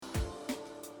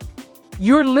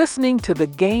You're listening to the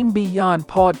Game Beyond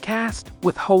podcast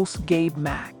with host Gabe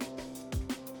Mack.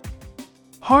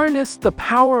 Harness the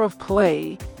power of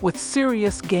play with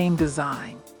serious game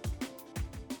design.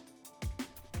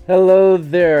 Hello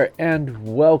there and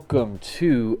welcome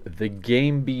to the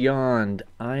Game Beyond.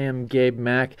 I am Gabe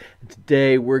Mack and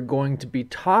today we're going to be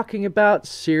talking about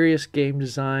serious game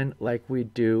design like we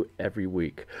do every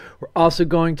week. We're also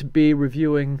going to be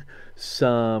reviewing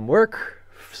some work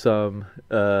from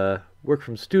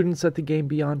students at the Game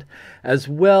Beyond, as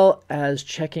well as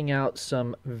checking out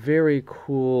some very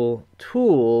cool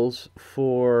tools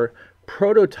for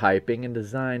prototyping and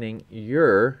designing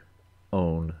your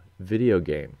own video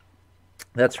game.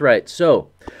 That's right.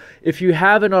 So if you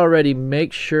haven't already,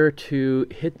 make sure to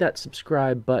hit that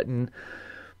subscribe button,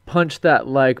 punch that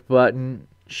like button,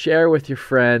 share with your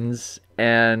friends,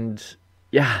 and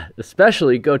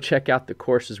especially go check out the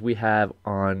courses we have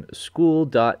on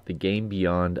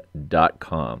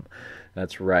school.thegamebeyond.com.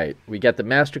 That's right. We got the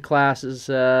master classes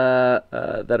that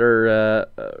are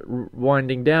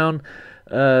winding down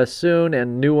soon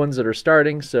and new ones that are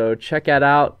starting, so check that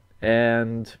out.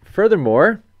 And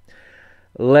furthermore,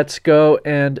 let's go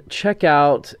and check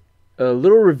out do a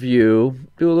little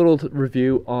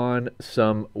review on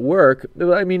some work.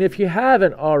 I mean, if you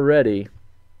haven't already,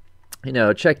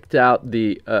 checked out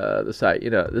the site.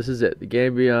 This is it,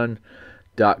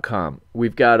 thegamebeyond.com.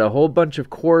 We've got a whole bunch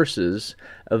of courses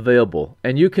available,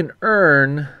 and you can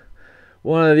earn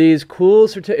one of these cool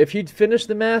if you finish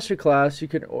the master class, you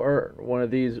can earn one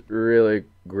of these really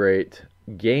great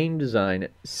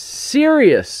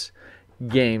serious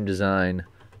game design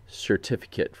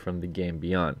certificate from the Game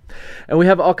Beyond. And we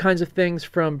have all kinds of things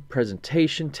from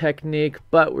presentation technique,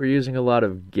 but we're using a lot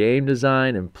of game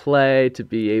design and play to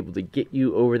be able to get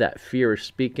you over that fear of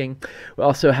speaking. We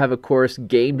also have a course,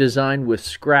 Game Design with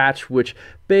Scratch, which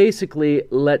basically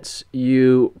lets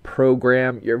you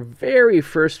program your very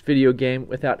first video game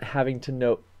without having to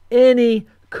know any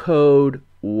code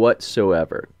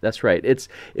whatsoever. That's right. It's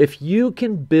if you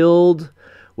can build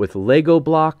with Lego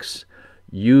blocks,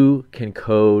 you can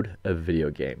code a video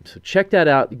game. So check that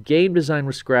out. Game Design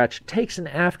with Scratch takes an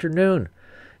afternoon.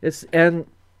 And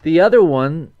the other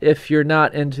one, if you're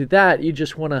not into that, you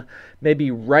just want to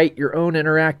maybe write your own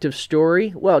interactive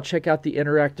story, well, check out the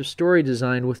interactive story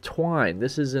design with Twine.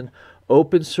 This is an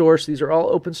open source. These are all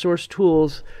open source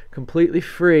tools, completely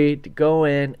free to go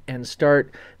in and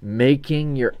start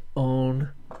making your own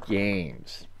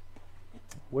games.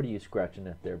 What are you scratching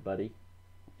at there, buddy?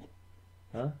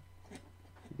 Huh?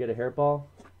 You get a hairball?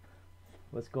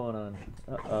 What's going on?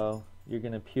 Uh-oh. You're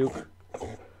going to puke?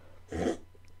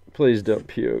 Please don't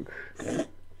puke.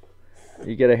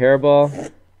 You get a hairball?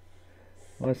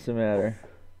 What's the matter?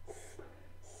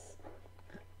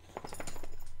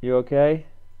 You okay?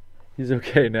 He's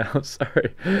okay now.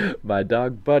 Sorry. My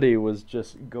dog Buddy was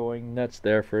just going nuts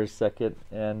there for a second,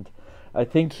 and I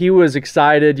think he was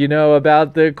excited,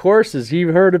 about the courses. He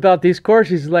heard about these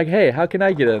courses. He's like, hey, how can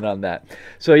I get in on that?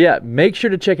 So make sure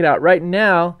to check it out. Right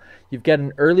now, you've got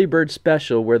an early bird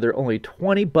special where they're only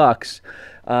 $20.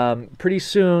 Pretty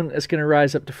soon, it's going to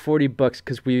rise up to $40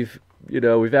 because we've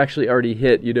actually already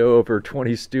hit, over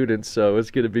 20 students. So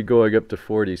it's going to be going up to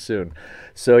 40 soon.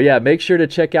 So make sure to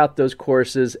check out those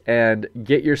courses and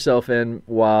get yourself in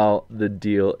while the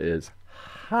deal is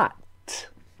hot.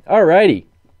 All righty.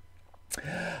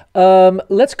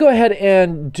 Let's go ahead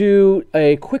and do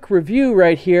a quick review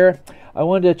right here. I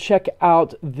wanted to check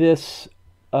out this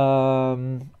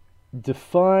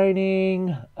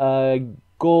defining a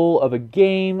goal of a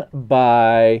game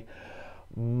by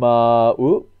let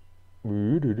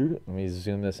me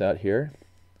zoom this out here.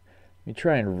 Let me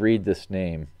try and read this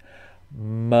name.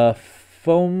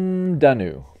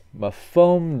 Mafomdanu.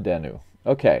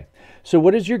 Okay, so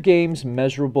what is your game's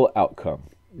measurable outcome?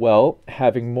 Well,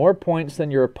 having more points than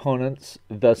your opponents,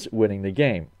 thus winning the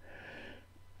game.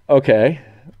 Okay,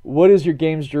 what is your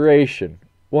game's duration?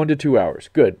 1 to 2 hours.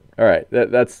 Good. All right,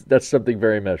 that's something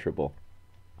very measurable.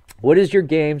 What is your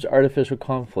game's artificial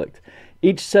conflict?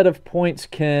 Each set of points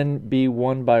can be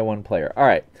won by one player. All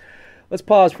right, let's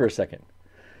pause for a second.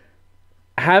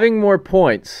 Having more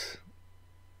points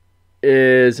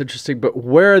is interesting, but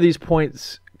where are these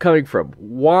points coming from?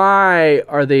 Why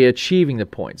are they achieving the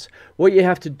points? What you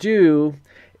have to do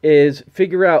is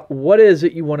figure out what is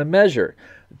it you want to measure.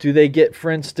 Do they get,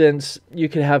 for instance, you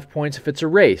could have points if it's a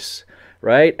race,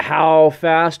 right? How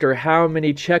fast or how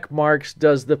many check marks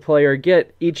does the player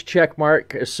get? Each check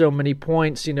mark is so many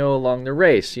points, along the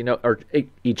race, or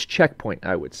each checkpoint,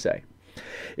 I would say.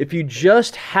 If you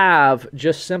just have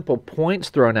simple points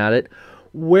thrown at it,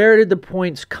 where did the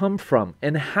points come from?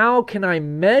 And how can I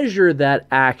measure that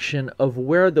action of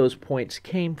where those points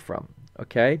came from?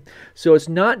 Okay, so it's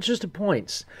not just the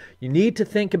points. You need to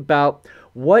think about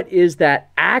what is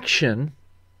that action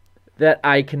that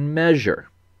I can measure.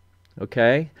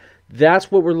 Okay, that's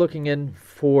what we're looking in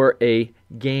for a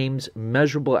game's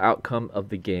measurable outcome of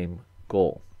the game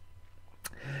goal.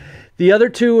 The other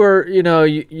two are,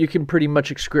 you can pretty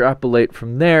much extrapolate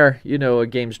from there. A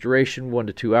game's duration, 1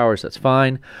 to 2 hours, that's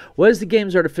fine. What is the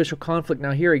game's artificial conflict?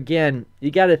 Now here again, you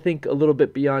got to think a little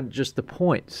bit beyond just the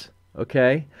points,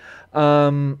 okay?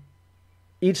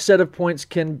 Each set of points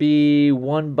can be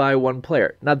won by one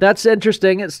player. Now that's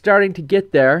interesting. It's starting to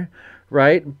get there,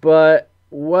 right? But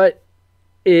what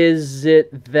is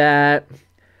it that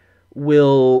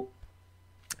will...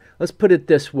 Let's put it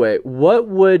this way. What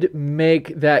would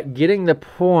make that getting the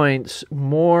points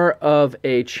more of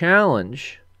a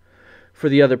challenge for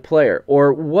the other player?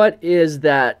 Or what is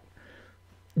that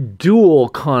dual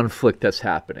conflict that's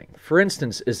happening? For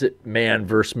instance, is it man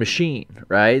versus machine,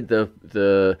 right?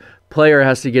 The player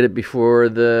has to get it before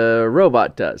the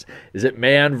robot does. Is it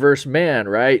man versus man,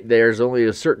 right? There's only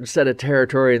a certain set of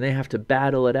territory and they have to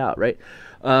battle it out, right?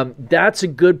 That's a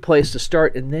good place to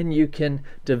start, and then you can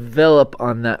develop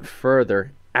on that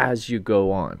further as you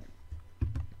go on.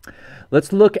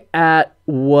 Let's look at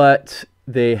what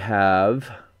they have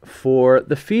for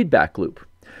the feedback loop.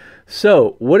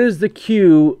 So, what is the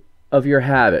cue of your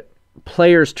habit?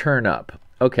 Players turn up.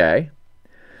 Okay.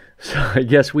 So, I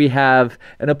guess we have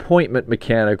an appointment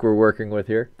mechanic we're working with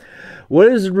here. What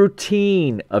is the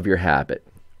routine of your habit?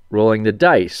 Rolling the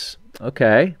dice.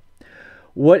 Okay.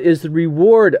 What is the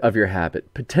reward of your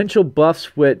habit? Potential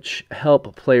buffs which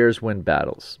help players win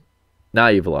battles. Now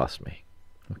you've lost me.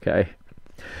 Okay.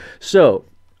 So,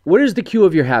 what is the cue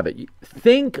of your habit?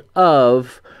 Think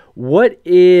of what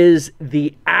is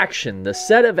the action, the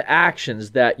set of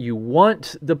actions that you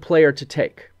want the player to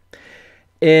take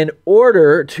in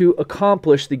order to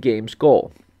accomplish the game's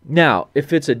goal. Now,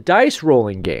 if it's a dice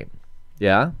rolling game,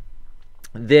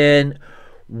 then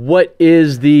what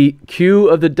is the cue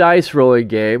of the dice rolling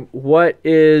game? What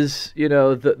is,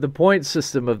 the point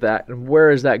system of that, and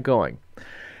where is that going?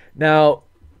 Now,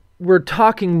 we're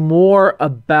talking more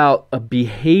about a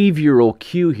behavioral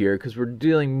cue here because we're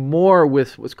dealing more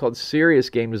with what's called serious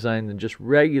game design than just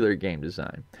regular game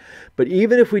design. But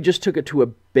even if we just took it to a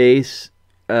base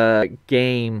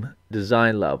game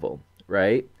design level,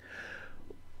 right?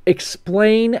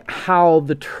 Explain how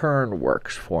the turn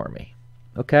works for me,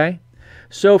 okay?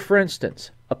 So, for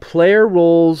instance, a player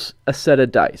rolls a set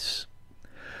of dice.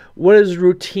 What is the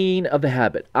routine of the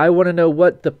habit? I want to know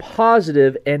what the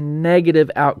positive and negative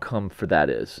outcome for that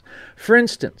is. For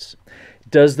instance,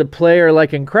 does the player,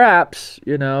 like in craps,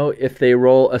 if they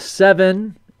roll a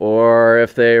 7 or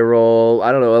if they roll,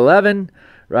 11,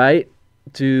 right?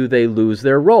 Do they lose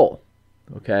their roll?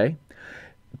 Okay.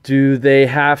 Do they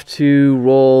have to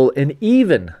roll an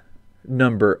even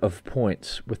number of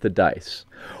points with the dice?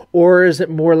 Or is it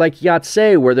more like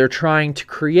Yahtzee, where they're trying to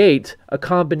create a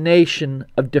combination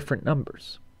of different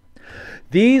numbers?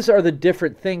 These are the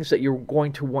different things that you're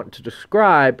going to want to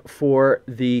describe for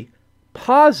the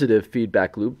positive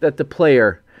feedback loop that the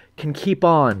player can keep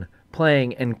on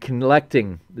playing and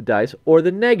collecting the dice, or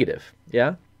the negative,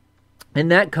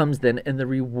 And that comes then in the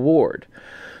reward.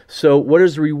 So what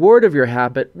is the reward of your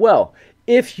habit? Well,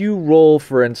 if you roll,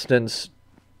 for instance,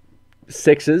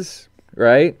 6s,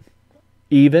 right?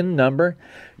 Even number,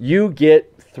 you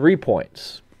get 3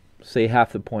 points. Say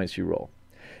half the points you roll.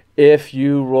 If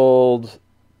you rolled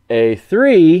a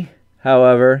 3,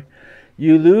 however,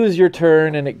 you lose your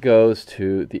turn and it goes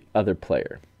to the other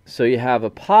player. So you have a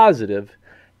positive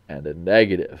and a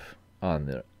negative on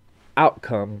the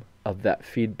outcome of that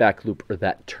feedback loop or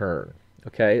that turn.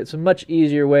 Okay, it's a much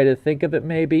easier way to think of it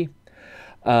maybe.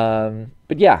 But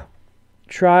yeah,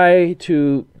 try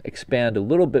to expand a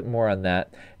little bit more on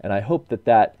that, and I hope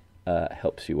that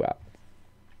helps you out.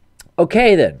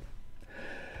 Okay then,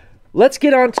 let's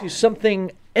get on to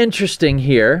something interesting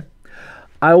here.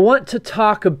 I want to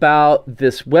talk about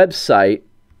this website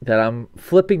that I'm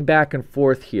flipping back and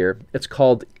forth here. It's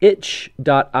called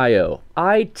itch.io,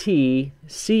 ITCH.io.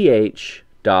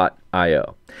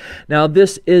 Now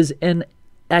this is an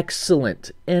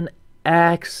excellent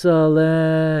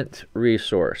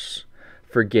resource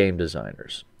for game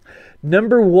designers.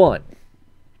 Number one,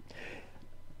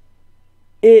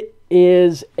 it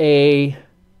is a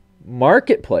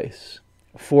marketplace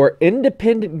for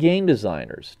independent game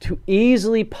designers to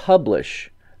easily publish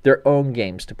their own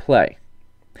games to play.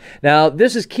 Now,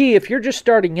 this is key if you're just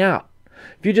starting out.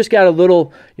 If you just got a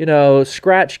little,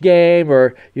 scratch game,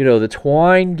 or, the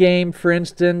Twine game, for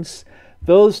instance,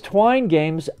 those Twine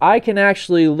games, I can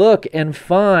actually look and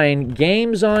find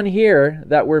games on here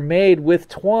that were made with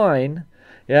Twine.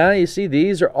 Yeah, you see,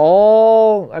 these are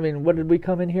all, what did we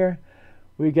come in here?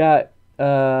 We got,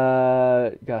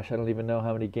 gosh, I don't even know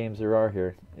how many games there are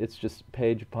here. It's just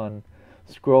page upon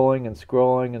scrolling and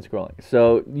scrolling and scrolling.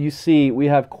 So you see, we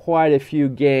have quite a few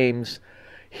games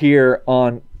here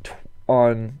on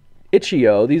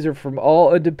itch.io. These are from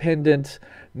all independent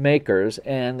makers,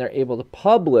 and they're able to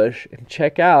publish and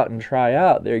check out and try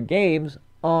out their games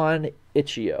on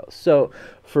itch.io. So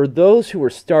for those who are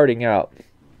starting out,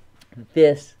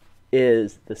 this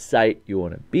is the site you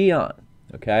want to be on.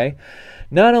 Okay,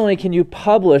 not only can you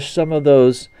publish some of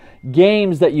those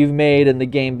games that you've made in the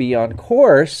Game Beyond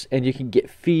course, and you can get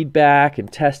feedback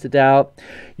and test it out,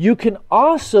 you can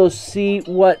also see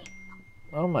what,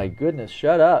 oh my goodness,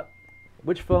 shut up.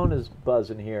 Which phone is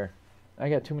buzzing here? I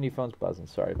got too many phones buzzing,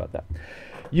 sorry about that.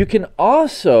 You can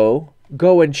also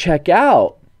go and check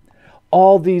out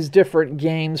all these different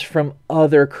games from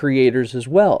other creators as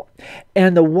well.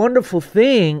 And the wonderful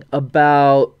thing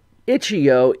about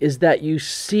itch.io is that you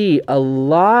see a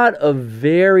lot of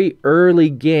very early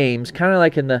games, kind of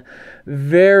like in the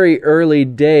very early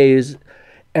days,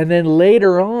 and then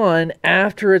later on,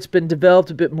 after it's been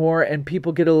developed a bit more and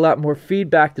people get a lot more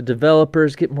feedback, the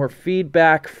developers get more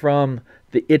feedback from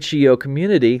the itch.io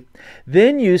community,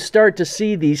 then you start to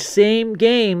see these same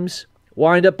games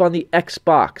wind up on the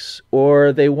Xbox,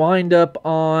 or they wind up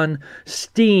on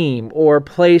Steam or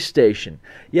PlayStation.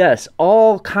 Yes,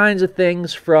 all kinds of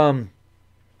things, from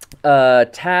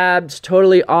Tab's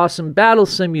Totally Awesome Battle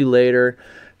Simulator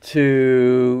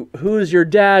to Who's Your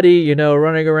Daddy,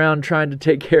 running around trying to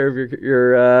take care of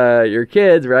your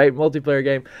kids, right? Multiplayer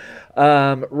game.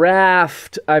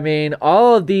 Raft.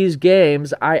 All of these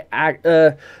games.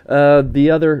 The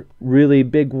other really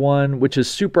big one, which is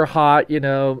super hot.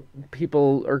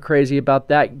 People are crazy about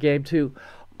that game too.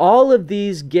 All of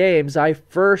these games I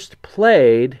first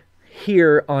played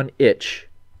here on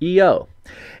itch.io,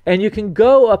 and you can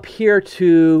go up here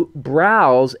to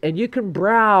browse, and you can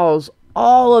browse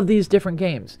all of these different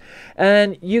games,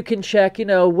 and you can check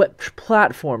what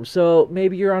platform. So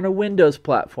maybe you're on a Windows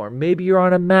platform, maybe you're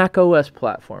on a Mac OS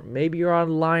platform, maybe you're on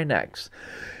Linux,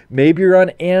 maybe you're on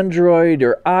Android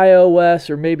or iOS,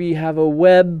 or maybe you have a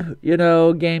web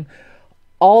game.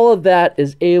 All of that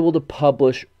is able to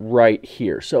publish right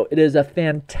here. So it is a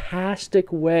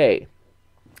fantastic way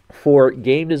for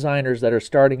game designers that are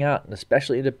starting out, and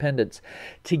especially independents,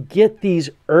 to get these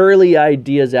early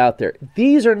ideas out there.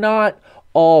 These are not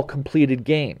all completed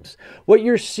games. What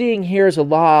you're seeing here is a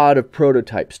lot of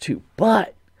prototypes too,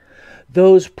 but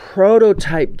those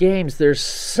prototype games, there's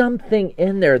something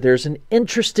in there. There's an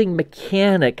interesting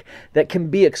mechanic that can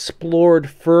be explored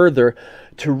further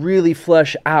to really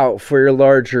flesh out for your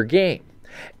larger game.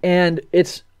 And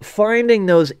it's finding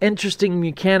those interesting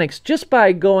mechanics just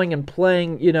by going and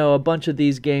playing, a bunch of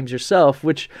these games yourself,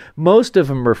 which most of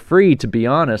them are free, to be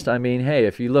honest. Hey,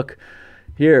 if you look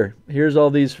here, here's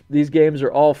all these games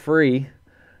are all free,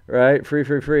 right?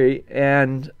 Free.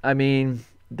 And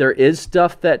there is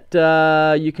stuff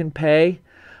that you can pay.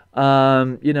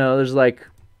 There's like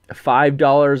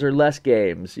 $5 or less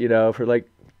games, for like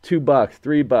 $2,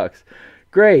 $3.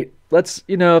 Great. Let's,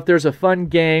 if there's a fun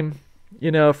game,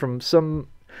 from some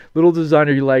little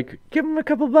designer you like, give them a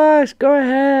couple bucks, go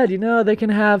ahead. They can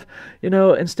have,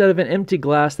 instead of an empty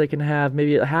glass, they can have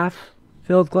maybe a half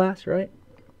filled glass, right?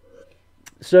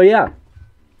 So yeah,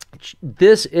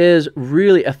 this is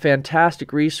really a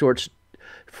fantastic resource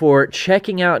for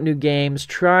checking out new games,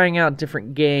 trying out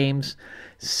different games,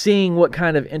 seeing what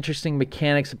kind of interesting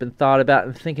mechanics have been thought about,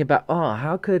 and thinking about,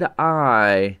 how could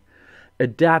I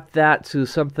adapt that to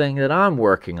something that I'm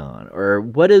working on? Or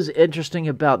what is interesting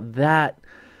about that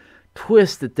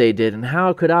twist that they did, and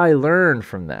how could I learn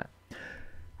from that?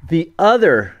 The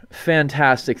other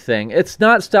fantastic thing, it's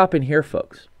not stopping here,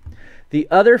 folks. The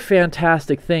other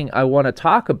fantastic thing I want to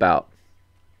talk about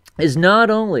is not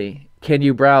only can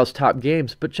you browse top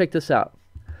games, but check this out.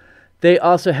 They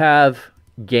also have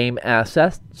game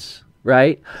assets,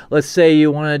 right? Let's say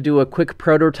you want to do a quick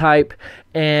prototype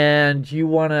and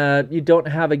you don't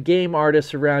have a game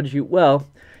artist around you. Well,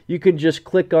 you can just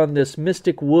click on this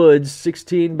Mystic Woods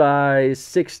 16 by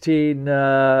 16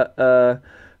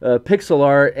 pixel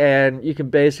art, and you can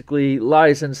basically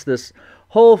license this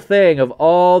whole thing of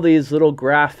all these little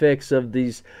graphics of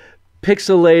these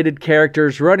pixelated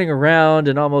characters running around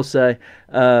in almost a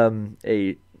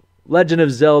Legend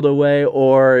of Zelda way,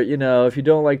 or, if you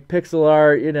don't like pixel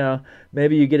art,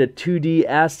 maybe you get a 2D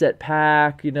asset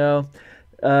pack,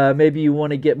 Maybe you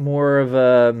want to get more of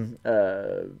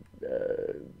a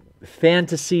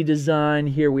fantasy design.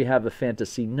 Here we have a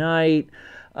fantasy knight.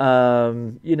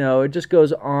 It just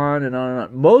goes on and on and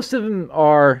on. Most of them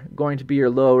are going to be your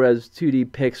low-res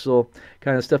 2D pixel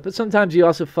kind of stuff, but sometimes you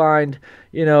also find,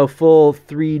 full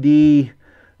 3D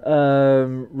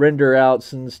render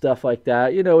outs and stuff like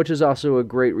that, which is also a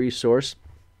great resource.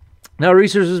 Now,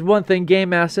 resources is one thing,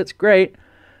 game assets, great,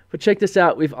 but check this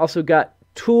out. We've also got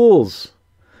tools.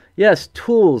 Yes,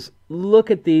 tools. Look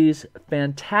at these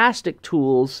fantastic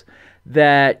tools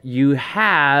that you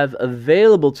have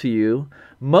available to you.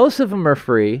 Most of them are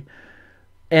free,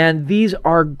 and these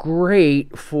are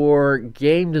great for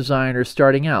game designers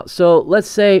starting out. So let's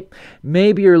say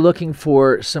maybe you're looking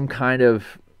for some kind of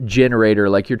generator,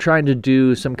 like you're trying to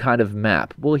do some kind of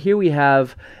map. Well, here we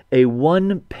have a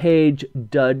one-page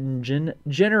dungeon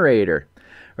generator,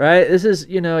 right? This is,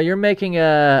 you're making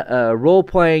a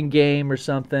role-playing game or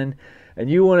something, and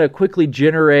you want to quickly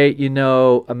generate,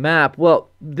 a map. Well,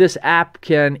 this app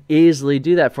can easily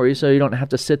do that for you, so you don't have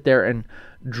to sit there and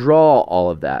draw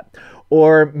all of that.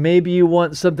 Or maybe you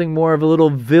want something more of a little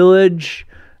village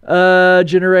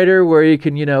generator where you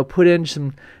can, put in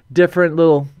some different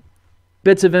little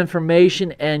bits of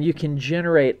information, and you can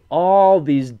generate all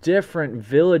these different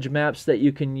village maps that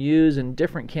you can use in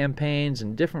different campaigns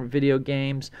and different video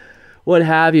games, what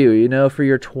have you, for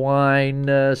your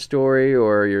Twine story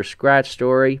or your Scratch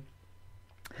story.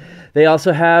 They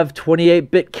also have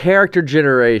 28-bit character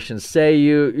generation. Say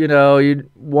you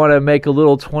want to make a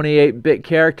little 28-bit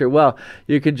character. Well,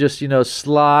 you could just,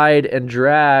 slide and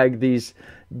drag these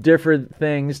different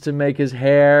things to make his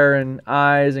hair and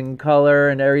eyes and color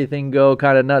and everything go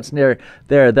kind of nuts.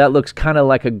 There, that looks kind of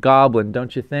like a goblin,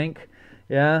 don't you think?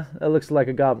 Yeah, that looks like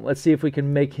a goblin. Let's see if we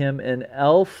can make him an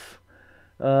elf.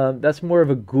 That's more of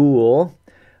a ghoul.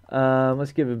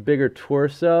 Let's give a bigger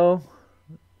torso.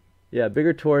 Yeah,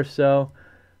 bigger torso.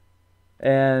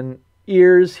 And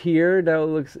ears here. Now it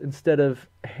looks, instead of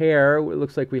hair, it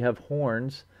looks like we have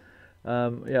horns.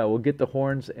 Yeah, we'll get the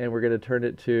horns and we're going to turn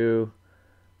it to,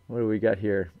 what do we got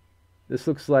here? This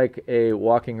looks like a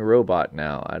walking robot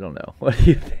now. I don't know. What do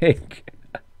you think?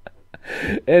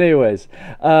 Anyways,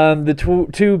 the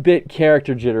 2-bit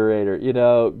character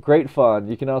generator, great fun.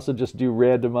 You can also just do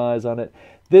randomize on it.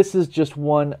 This is just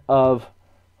one of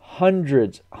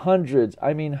hundreds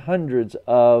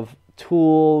of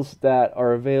tools that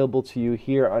are available to you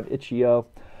here on Itch.io.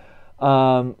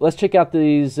 Let's check out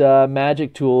these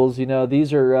magic tools.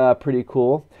 These are pretty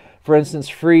cool. For instance,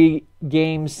 free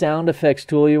game sound effects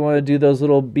tool. You want to do those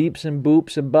little beeps and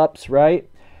boops and bups, right?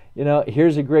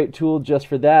 Here's a great tool just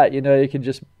for that. You can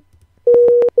just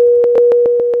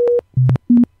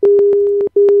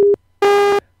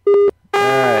all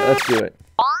right, let's do it.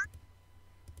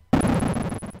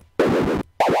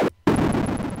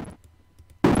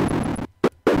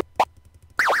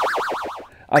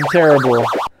 I'm terrible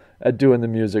at doing the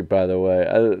music, by the way.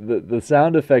 The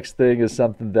sound effects thing is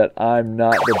something that I'm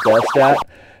not the best at,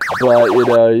 but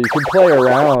you can play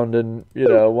around and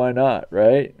why not,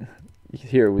 right?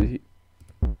 Here here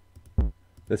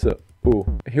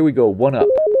we go, 1-up.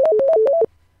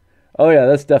 Oh yeah,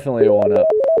 that's definitely a 1-up.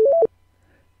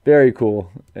 Very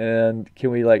cool. And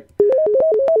can we well,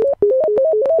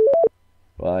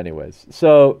 anyways,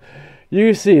 so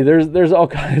you see there's all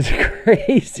kinds of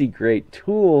crazy great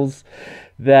tools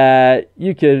that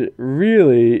you could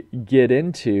really get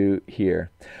into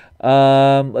here.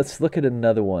 Let's look at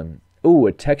another one. Ooh,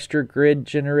 a texture grid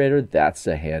generator. That's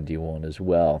a handy one as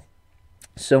well.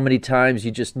 So many times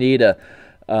you just need a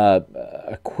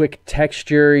quick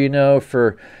texture,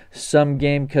 for some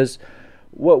game, because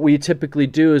what we typically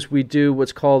do is we do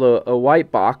what's called a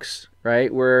white box,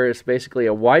 right? Where it's basically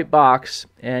a white box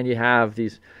and you have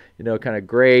these, kind of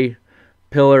gray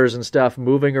pillars and stuff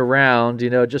moving around,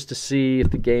 just to see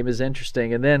if the game is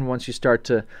interesting. And then once you start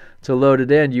to load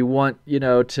it in, you want,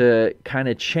 to kind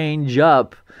of change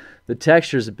up the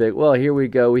textures a bit. Well, here we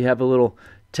go. We have a little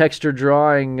texture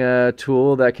drawing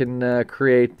tool that can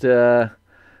create,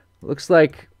 looks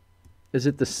like, is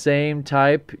it the same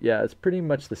type? Yeah, it's pretty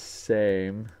much the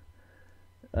same.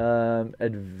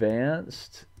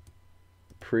 Advanced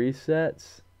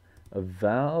presets, a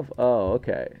valve. Oh,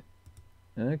 okay.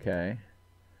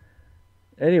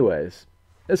 Anyways,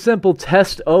 a simple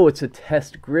test. Oh, it's a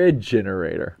test grid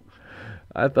generator.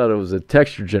 I thought it was a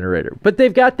texture generator, but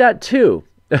they've got that too.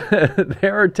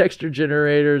 There are texture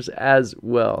generators as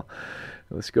well.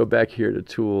 Let's go back here to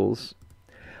tools.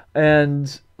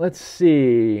 And let's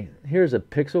see. Here's a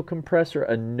pixel compressor,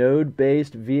 a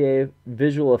node-based VA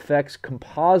visual effects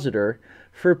compositor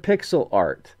for pixel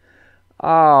art.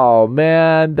 Oh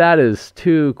man, that is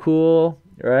too cool,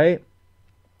 right?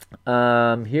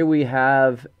 Here we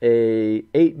have a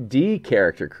 8D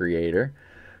character creator.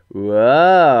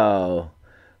 Whoa,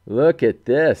 look at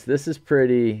this. This is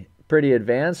pretty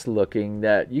advanced looking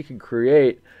that you can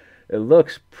create. It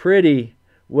looks pretty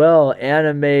well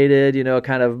animated,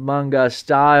 kind of manga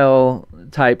style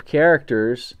type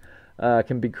characters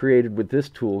can be created with this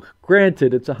tool.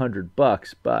 Granted, it's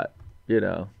 $100, but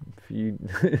if you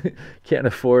can't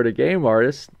afford a game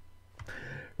artist,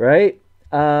 right?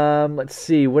 Let's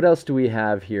see, what else do we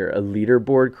have here? A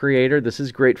leaderboard creator. This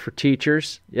is great for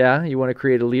teachers. Yeah, you want to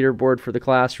create a leaderboard for the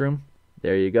classroom?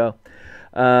 There you go.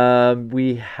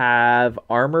 We have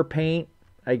Armor Paint.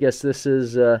 I guess this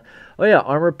is,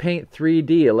 Armor Paint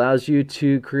 3D allows you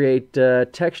to create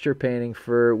texture painting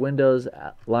for Windows,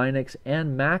 Linux,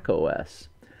 and Mac OS.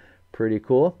 Pretty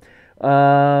cool.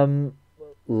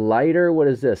 Lighter, what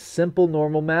is this? Simple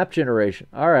normal map generation.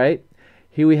 All right.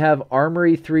 Here we have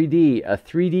Armory 3D, a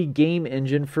 3D game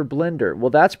engine for Blender.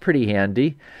 Well, that's pretty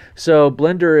handy. So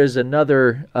Blender is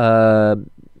another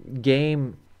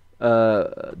game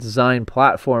design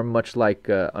platform, much like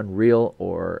Unreal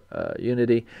or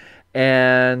Unity.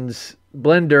 And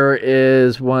Blender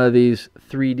is one of these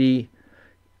 3D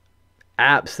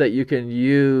apps that you can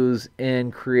use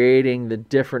in creating the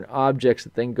different objects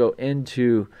that then go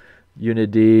into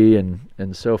Unity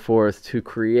and so forth to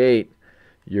create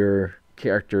your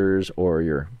characters or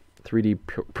your 3D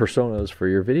personas for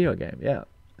your video game. Yeah.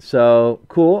 So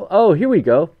cool. Oh, here we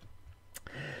go.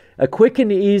 A quick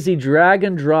and easy drag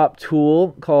and drop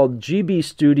tool called GB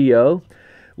Studio,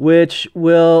 which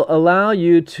will allow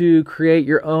you to create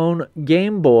your own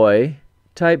Game Boy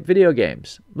type video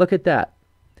games. Look at that.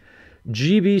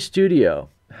 GB Studio.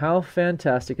 How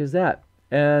fantastic is that?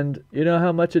 And you know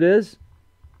how much it is?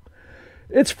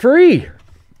 It's free.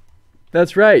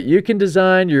 That's right. You can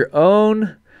design your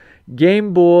own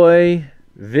Game Boy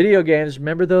video games.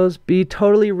 Remember those? Be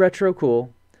totally retro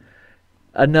cool.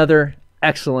 Another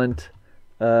excellent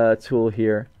tool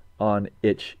here on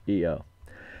itch.io.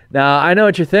 Now, I know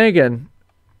what you're thinking.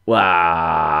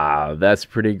 Wow, that's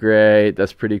pretty great.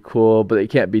 That's pretty cool, but you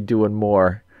can't be doing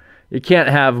more. You can't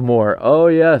have more. Oh,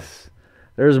 yes.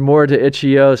 There's more to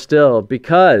itch.io still,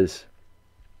 because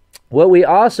what we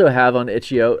also have on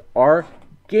itch.io are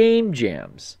game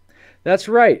jams. That's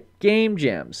right, game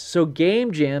jams. So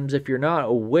game jams, if you're not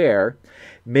aware,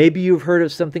 maybe you've heard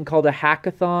of something called a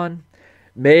hackathon.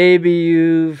 Maybe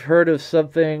you've heard of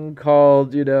something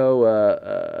called,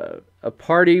 a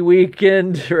party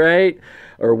weekend, right?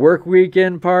 Or work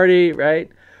weekend party, right?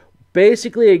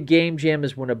 Basically, a game jam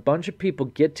is when a bunch of people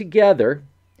get together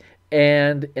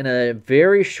and in a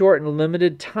very short and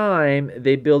limited time,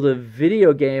 they build a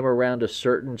video game around a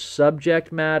certain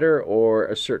subject matter or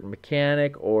a certain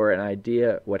mechanic or an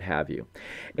idea, what have you.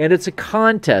 And it's a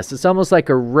contest. It's almost like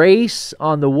a race.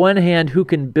 On the one hand, who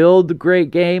can build the great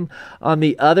game. On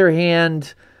the other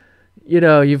hand,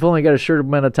 you've only got a short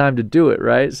amount of time to do it,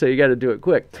 right? So you got to do it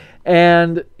quick.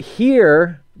 And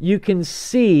here you can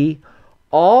see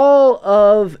all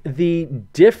of the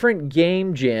different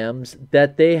game jams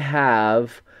that they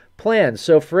have planned.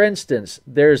 So for instance,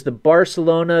 there's the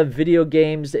Barcelona Video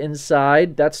Games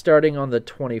Inside. That's starting on the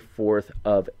 24th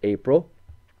of April.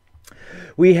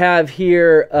 We have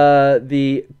here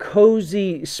the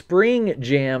Cozy Spring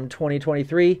Jam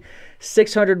 2023.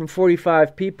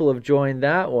 645 people have joined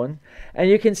that one. And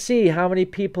you can see how many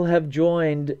people have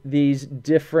joined these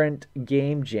different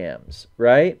game jams,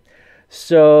 right?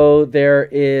 So there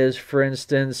is, for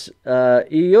instance,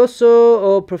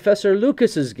 Ioso Professor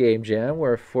Lucas's game jam,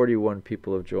 where 41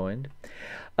 people have joined.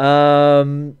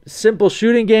 Simple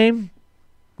shooting game,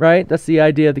 right? That's the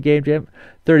idea of the game jam.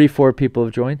 34 people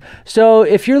have joined. So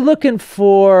if you're looking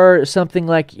for something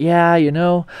like,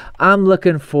 I'm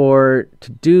looking to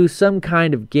do some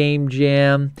kind of game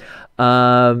jam.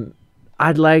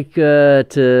 I'd like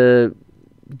to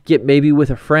get maybe with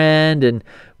a friend and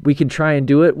we can try and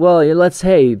do it. Well,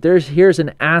 here's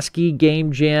an ASCII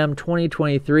Game Jam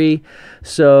 2023.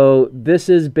 So this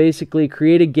is basically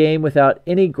create a game without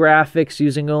any graphics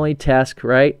using only text,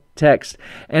 right? Text.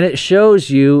 And it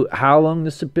shows you how long the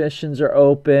submissions are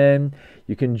open.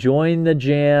 You can join the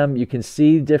jam. You can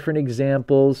see different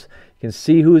examples. You can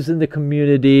see who's in the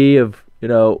community of,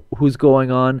 who's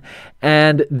going on.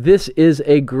 And this is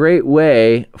a great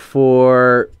way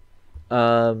for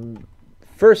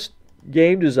first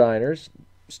game designers,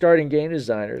 starting game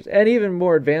designers, and even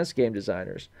more advanced game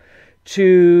designers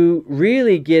to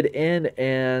really get in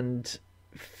and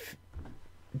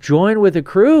join with a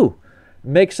crew,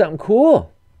 make something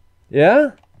cool.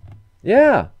 Yeah.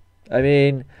 I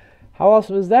mean, how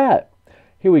awesome is that?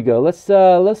 Here we go. Let's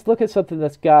look at something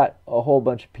that's got a whole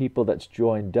bunch of people that's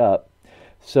joined up.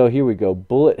 So here we go.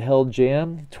 Bullet Hell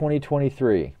Jam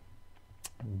 2023.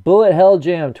 Bullet Hell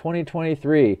Jam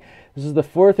 2023. This is the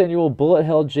 4th annual Bullet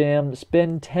Hell Jam.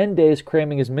 Spend 10 days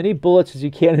cramming as many bullets as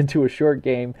you can into a short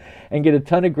game and get a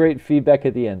ton of great feedback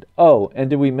at the end. Oh, and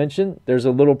did we mention there's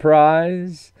a little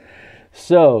prize?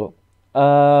 So,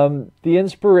 the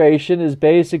inspiration is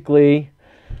basically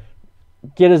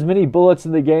get as many bullets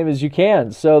in the game as you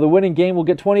can. So the winning game will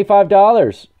get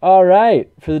 $25. All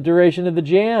right, for the duration of the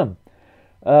jam.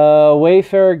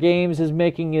 Wayfarer Games is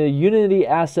making a Unity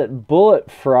asset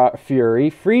Bullet Fury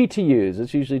free to use.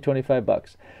 It's usually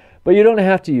 $25, but you don't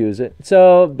have to use it.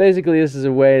 So basically, this is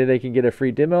a way they can get a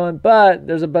free demo on. But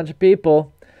there's a bunch of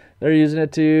people that are using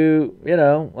it to,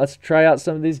 let's try out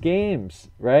some of these games,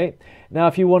 right? Now,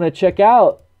 if you want to check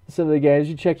out some of the games,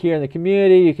 you check here in the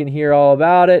community. You can hear all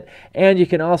about it, and you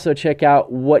can also check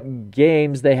out what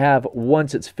games they have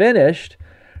once it's finished.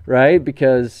 Right?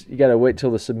 Because you got to wait till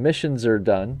the submissions are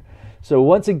done. So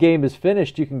once a game is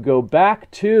finished, you can go back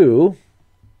to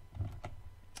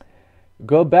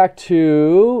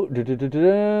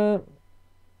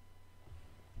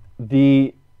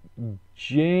the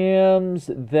jams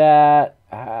that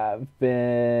have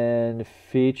been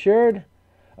featured.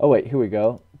 Oh wait, here we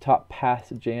go. Top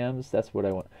past jams. That's what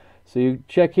I want. So you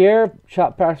check here,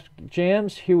 top past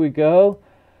jams. Here we go.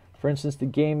 For instance, the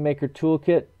Game Maker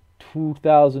Toolkit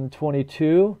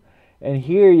 2022, and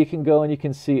here you can go and you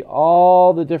can see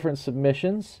all the different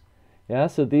submissions. Yeah,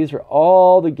 so these are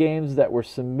all the games that were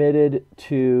submitted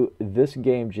to this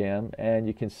game jam, and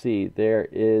you can see there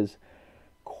is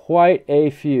quite a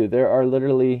few. There are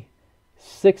literally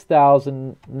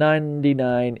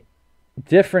 6,099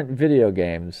 different video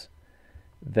games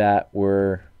that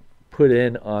were put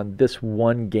in on this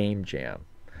one game jam.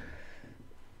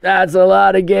 That's a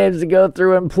lot of games to go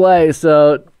through and play,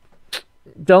 so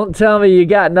don't tell me you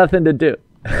got nothing to do.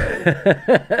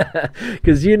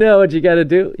 Because you know what you got to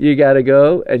do. You got to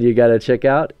go and you got to check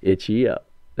out Itch.io.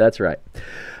 That's right.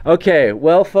 Okay,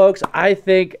 well, folks, I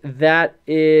think that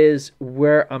is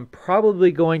where I'm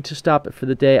probably going to stop it for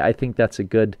the day. I think that's a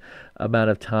good amount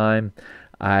of time.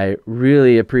 I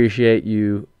really appreciate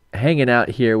you hanging out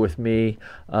here with me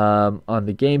on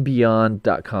the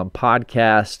GameBeyond.com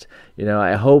podcast.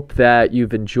 I hope that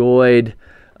you've enjoyed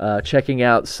checking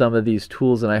out some of these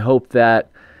tools, and I hope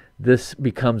that this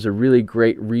becomes a really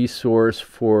great resource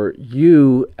for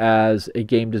you as a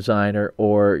game designer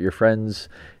or your friends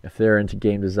if they're into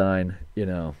game design,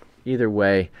 either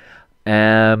way.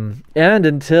 And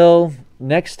until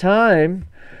next time,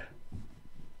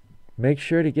 make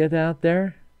sure to get out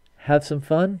there, have some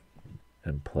fun,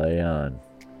 and play on.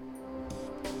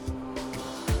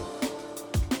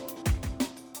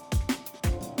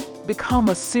 Become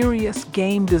a serious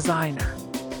game designer.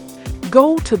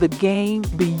 Go to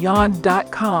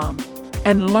thegamebeyond.com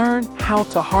and learn how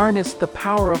to harness the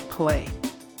power of play.